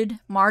 distorted,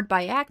 marred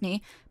by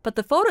acne, but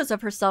the photos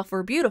of herself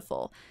were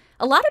beautiful.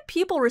 A lot of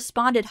people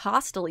responded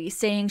hostilely,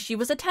 saying she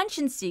was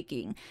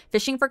attention-seeking,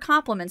 fishing for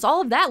compliments, all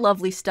of that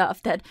lovely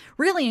stuff that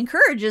really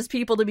encourages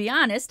people to be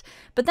honest.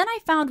 But then I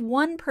found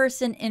one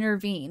person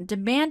intervene,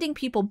 demanding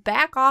people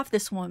back off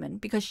this woman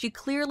because she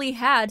clearly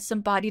had some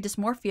body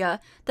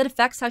dysmorphia that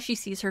affects how she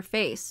sees her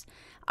face.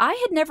 I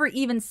had never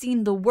even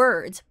seen the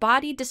words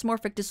body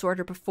dysmorphic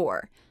disorder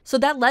before, so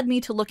that led me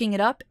to looking it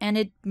up, and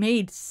it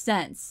made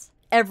sense.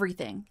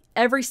 Everything.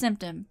 Every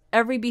symptom,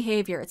 every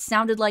behavior, it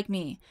sounded like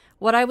me.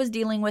 What I was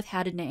dealing with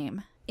had a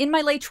name. In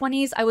my late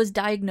 20s, I was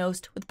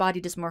diagnosed with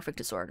body dysmorphic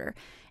disorder.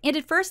 And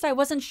at first, I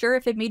wasn't sure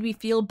if it made me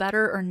feel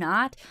better or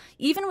not.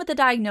 Even with the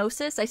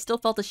diagnosis, I still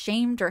felt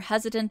ashamed or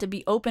hesitant to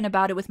be open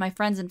about it with my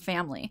friends and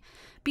family.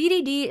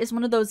 BDD is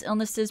one of those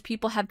illnesses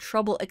people have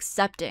trouble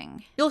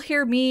accepting. You'll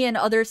hear me and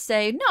others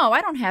say, "No, I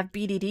don't have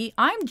BDD,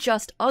 I'm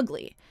just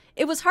ugly."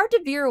 It was hard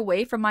to veer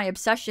away from my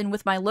obsession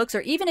with my looks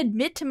or even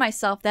admit to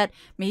myself that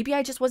maybe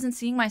I just wasn't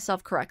seeing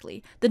myself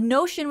correctly. The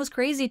notion was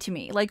crazy to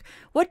me. Like,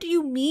 what do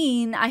you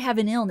mean I have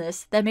an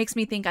illness that makes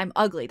me think I'm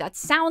ugly? That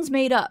sounds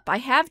made up. I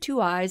have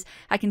 2 eyes,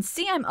 I can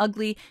see I'm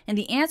ugly, and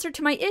the answer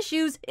to my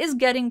issues is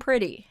getting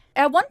pretty.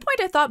 At one point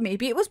I thought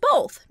maybe it was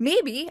both.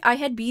 Maybe I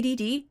had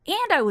BDD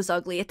and I was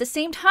ugly at the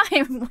same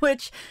time,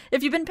 which,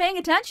 if you've been paying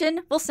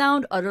attention, will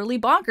sound utterly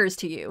bonkers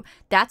to you.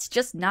 That's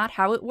just not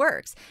how it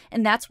works,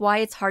 and that's why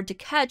it's hard to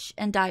catch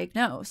and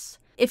diagnose.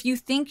 If you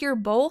think you're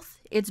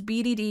both, it's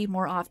BDD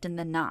more often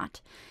than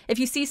not. If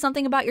you see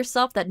something about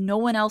yourself that no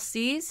one else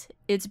sees,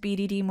 it's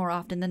BDD more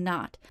often than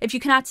not. If you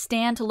cannot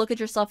stand to look at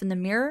yourself in the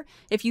mirror,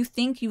 if you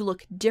think you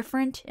look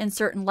different in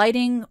certain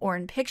lighting or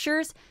in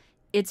pictures,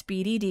 it's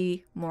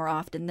BDD more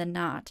often than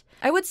not.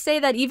 I would say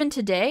that even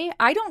today,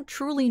 I don't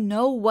truly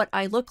know what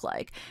I look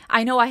like.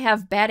 I know I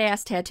have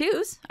badass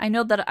tattoos. I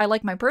know that I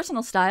like my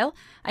personal style.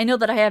 I know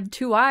that I have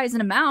 2 eyes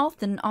and a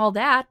mouth and all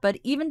that, but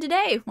even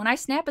today, when I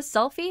snap a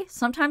selfie,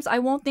 sometimes I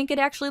won't think it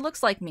actually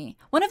looks like me.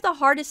 One of the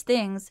hardest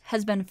things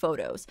has been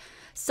photos.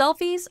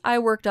 Selfies I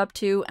worked up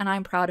to, and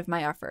I'm proud of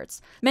my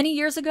efforts. Many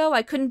years ago,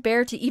 I couldn't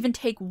bear to even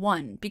take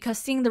one because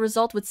seeing the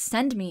result would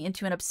send me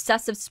into an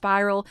obsessive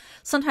spiral,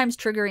 sometimes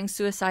triggering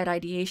suicide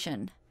ideation.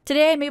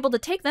 Today, I'm able to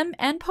take them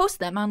and post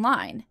them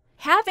online.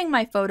 Having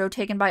my photo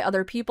taken by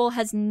other people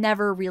has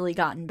never really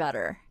gotten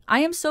better. I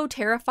am so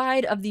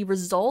terrified of the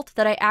result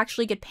that I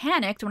actually get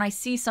panicked when I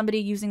see somebody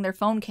using their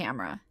phone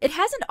camera. It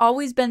hasn't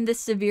always been this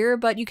severe,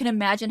 but you can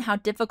imagine how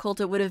difficult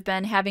it would have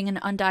been having an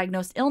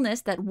undiagnosed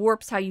illness that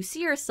warps how you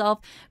see yourself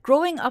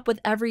growing up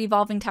with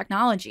ever-evolving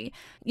technology.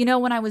 You know,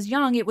 when I was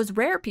young, it was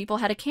rare people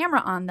had a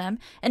camera on them,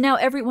 and now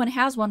everyone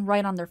has one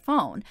right on their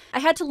phone. I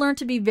had to learn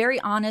to be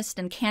very honest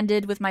and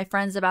candid with my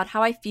friends about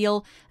how I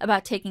feel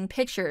about taking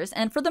pictures,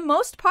 and for the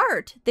most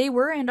part, they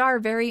were and are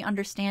very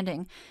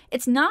understanding.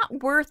 It's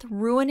not worth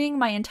ruining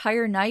my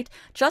entire night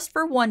just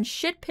for one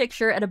shit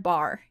picture at a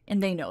bar,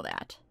 and they know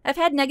that. I've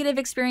had negative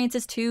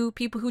experiences too,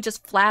 people who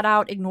just flat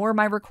out ignore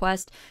my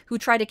request, who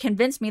try to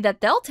convince me that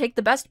they'll take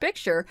the best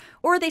picture,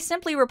 or they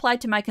simply reply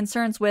to my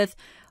concerns with,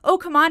 "Oh,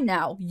 come on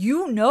now,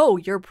 you know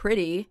you're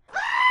pretty."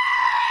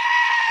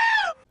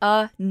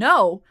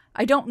 No,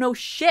 I don't know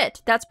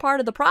shit. That's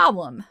part of the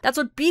problem. That's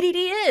what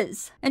BDD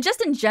is. And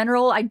just in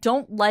general, I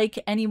don't like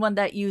anyone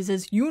that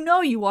uses "you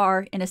know you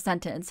are" in a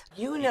sentence.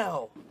 You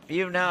know.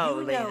 You know,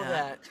 You Lena. know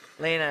that.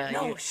 Lena,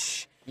 No,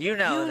 shh. you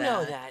know You that.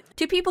 know that.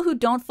 To people who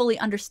don't fully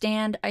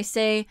understand, I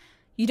say,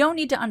 you don't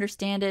need to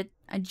understand it,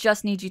 I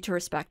just need you to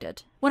respect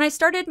it. When I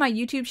started my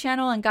YouTube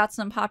channel and got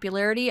some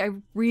popularity, I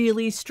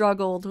really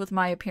struggled with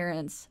my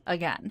appearance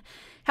again.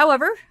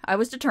 However, I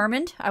was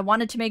determined, I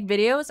wanted to make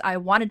videos, I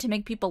wanted to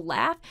make people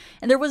laugh,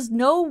 and there was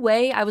no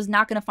way I was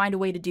not going to find a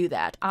way to do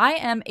that. I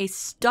am a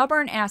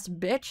stubborn ass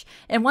bitch,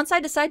 and once I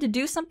decide to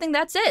do something,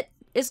 that's it.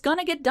 It's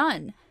gonna get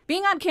done.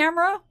 Being on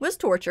camera was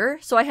torture,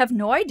 so I have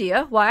no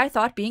idea why I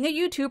thought being a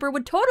YouTuber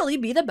would totally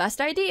be the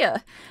best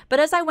idea. But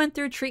as I went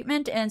through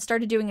treatment and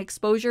started doing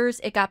exposures,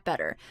 it got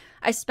better.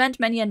 I spent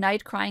many a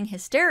night crying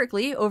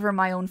hysterically over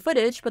my own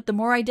footage, but the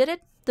more I did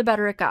it, the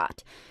better it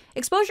got.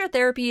 Exposure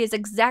therapy is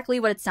exactly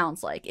what it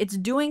sounds like. It's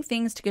doing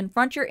things to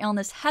confront your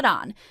illness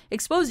head-on,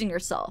 exposing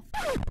yourself.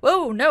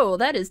 Whoa, no,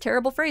 that is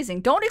terrible phrasing.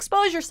 Don't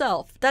expose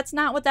yourself. That's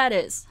not what that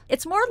is.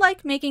 It's more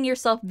like making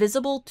yourself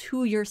visible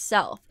to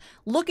yourself,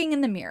 looking in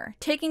the mirror,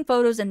 taking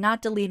photos and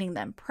not deleting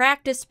them.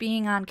 Practice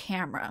being on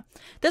camera.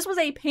 This was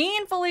a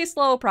painfully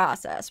slow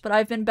process, but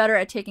I've been better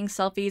at taking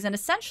selfies and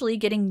essentially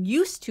getting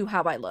used to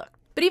how I look.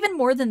 But even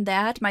more than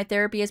that, my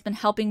therapy has been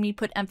helping me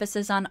put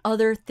emphasis on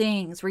other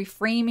things,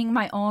 reframing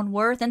my own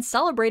worth, and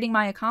celebrating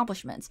my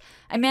accomplishments.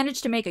 I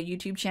managed to make a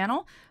YouTube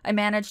channel. I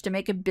managed to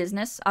make a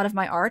business out of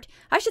my art.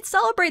 I should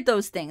celebrate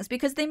those things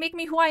because they make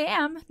me who I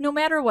am, no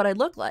matter what I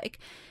look like.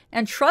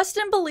 And trust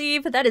and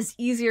believe that is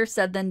easier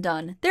said than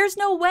done. There's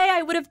no way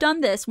I would have done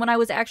this when I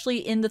was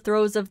actually in the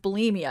throes of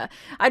bulimia.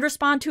 I'd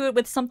respond to it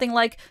with something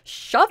like,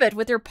 "Shove it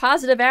with your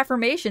positive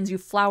affirmations, you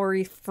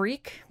flowery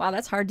freak." Wow,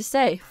 that's hard to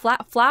say.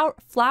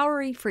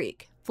 Flowery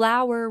freak.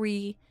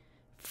 Flowery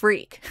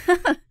freak.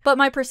 But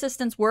my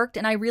persistence worked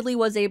and I really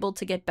was able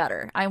to get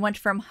better. I went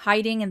from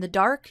hiding in the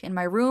dark in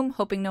my room,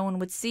 hoping no one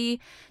would see,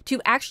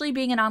 to actually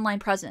being an online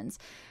presence.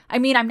 I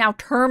mean, I'm now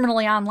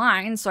terminally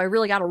online, so I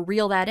really gotta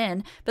reel that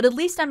in, but at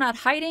least I'm not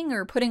hiding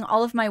or putting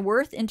all of my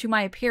worth into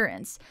my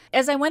appearance.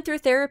 As I went through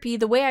therapy,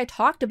 the way I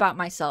talked about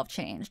myself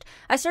changed.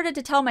 I started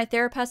to tell my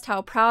therapist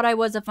how proud I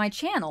was of my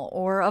channel,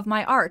 or of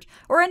my art,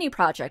 or any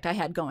project I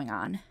had going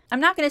on. I'm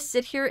not gonna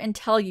sit here and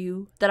tell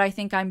you that I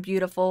think I'm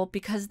beautiful,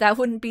 because that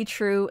wouldn't be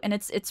true, and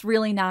it's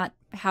really not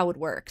how it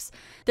works.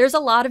 There's a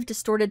lot of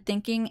distorted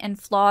thinking and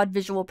flawed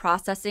visual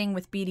processing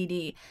with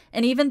BDD,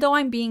 and even though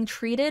I'm being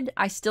treated,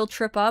 I still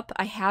trip up,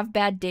 I have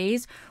bad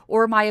days,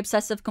 or my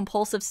obsessive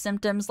compulsive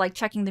symptoms like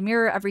checking the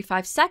mirror every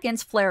 5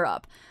 seconds flare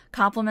up.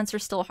 Compliments are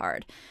still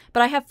hard.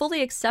 But I have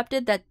fully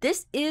accepted that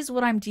this is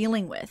what I'm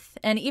dealing with,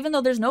 and even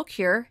though there's no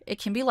cure,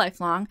 it can be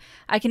lifelong,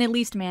 I can at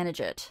least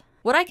manage it.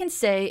 What I can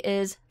say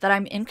is that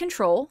I'm in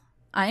control,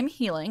 I'm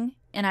healing,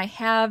 and I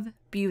have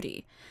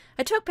beauty.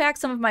 I took back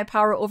some of my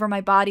power over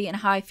my body and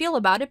how I feel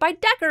about it by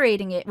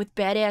decorating it with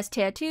badass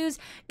tattoos,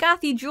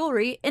 gothy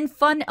jewelry, and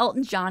fun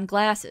Elton John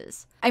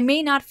glasses. I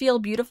may not feel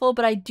beautiful,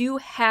 but I do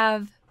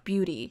have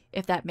beauty,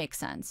 if that makes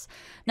sense.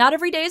 Not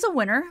every day is a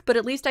winner, but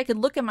at least I could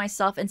look at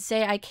myself and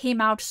say I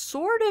came out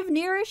sort of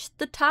nearish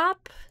the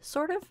top,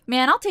 sort of.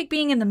 Man, I'll take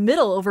being in the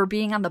middle over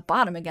being on the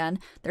bottom again.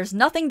 There's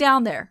nothing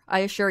down there, I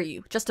assure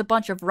you. Just a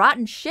bunch of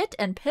rotten shit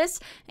and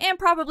piss, and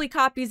probably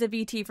copies of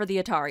ET for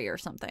the Atari or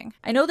something.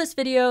 I know this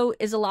video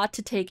is a lot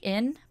to take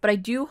in, but I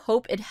do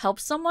hope it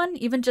helps someone,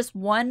 even just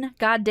one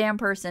goddamn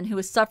person who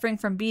is suffering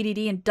from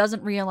BDD and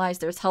doesn't realize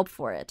there's help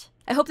for it.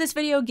 I hope this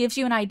video gives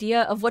you an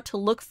idea of what to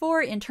look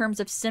for in terms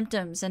of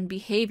symptoms and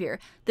behavior.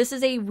 This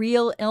is a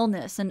real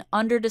illness, an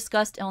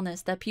under-discussed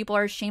illness that people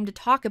are ashamed to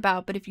talk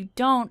about, but if you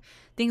don't,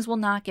 things will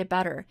not get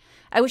better.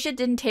 I wish it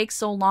didn't take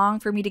so long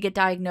for me to get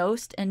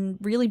diagnosed and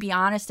really be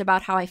honest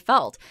about how I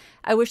felt.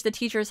 I wish the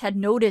teachers had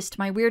noticed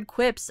my weird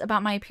quips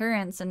about my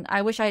appearance, and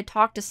I wish I had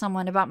talked to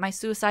someone about my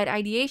suicide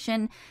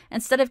ideation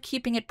instead of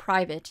keeping it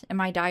private in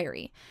my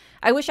diary.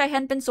 I wish I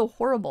hadn't been so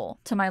horrible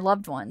to my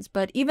loved ones,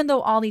 but even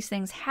though all these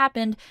things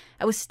happened,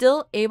 I was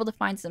still able to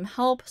find some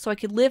help so I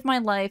could live my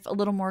life a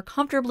little more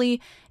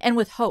comfortably and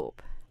with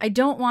hope. I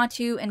don't want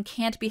to and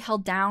can't be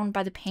held down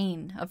by the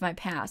pain of my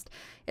past.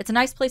 It's a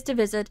nice place to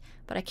visit,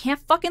 but I can't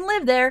fucking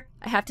live there.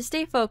 I have to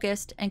stay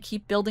focused and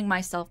keep building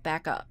myself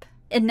back up.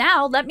 And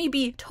now let me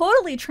be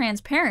totally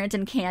transparent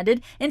and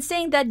candid in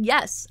saying that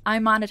yes, I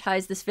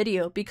monetized this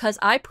video because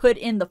I put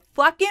in the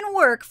fucking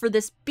work for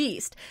this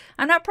beast.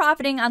 I'm not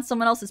profiting on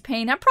someone else's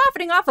pain. I'm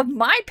profiting off of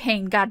my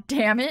pain, god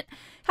damn it.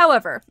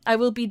 However, I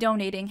will be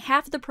donating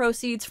half the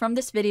proceeds from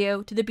this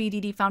video to the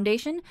BDD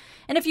Foundation,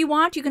 and if you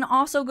want, you can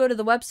also go to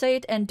the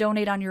website and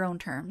donate on your own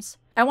terms.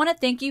 I want to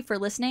thank you for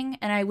listening,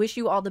 and I wish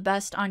you all the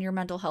best on your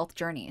mental health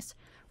journeys.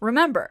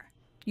 Remember,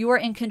 you are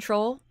in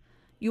control,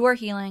 you are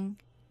healing,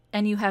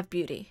 and you have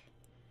beauty.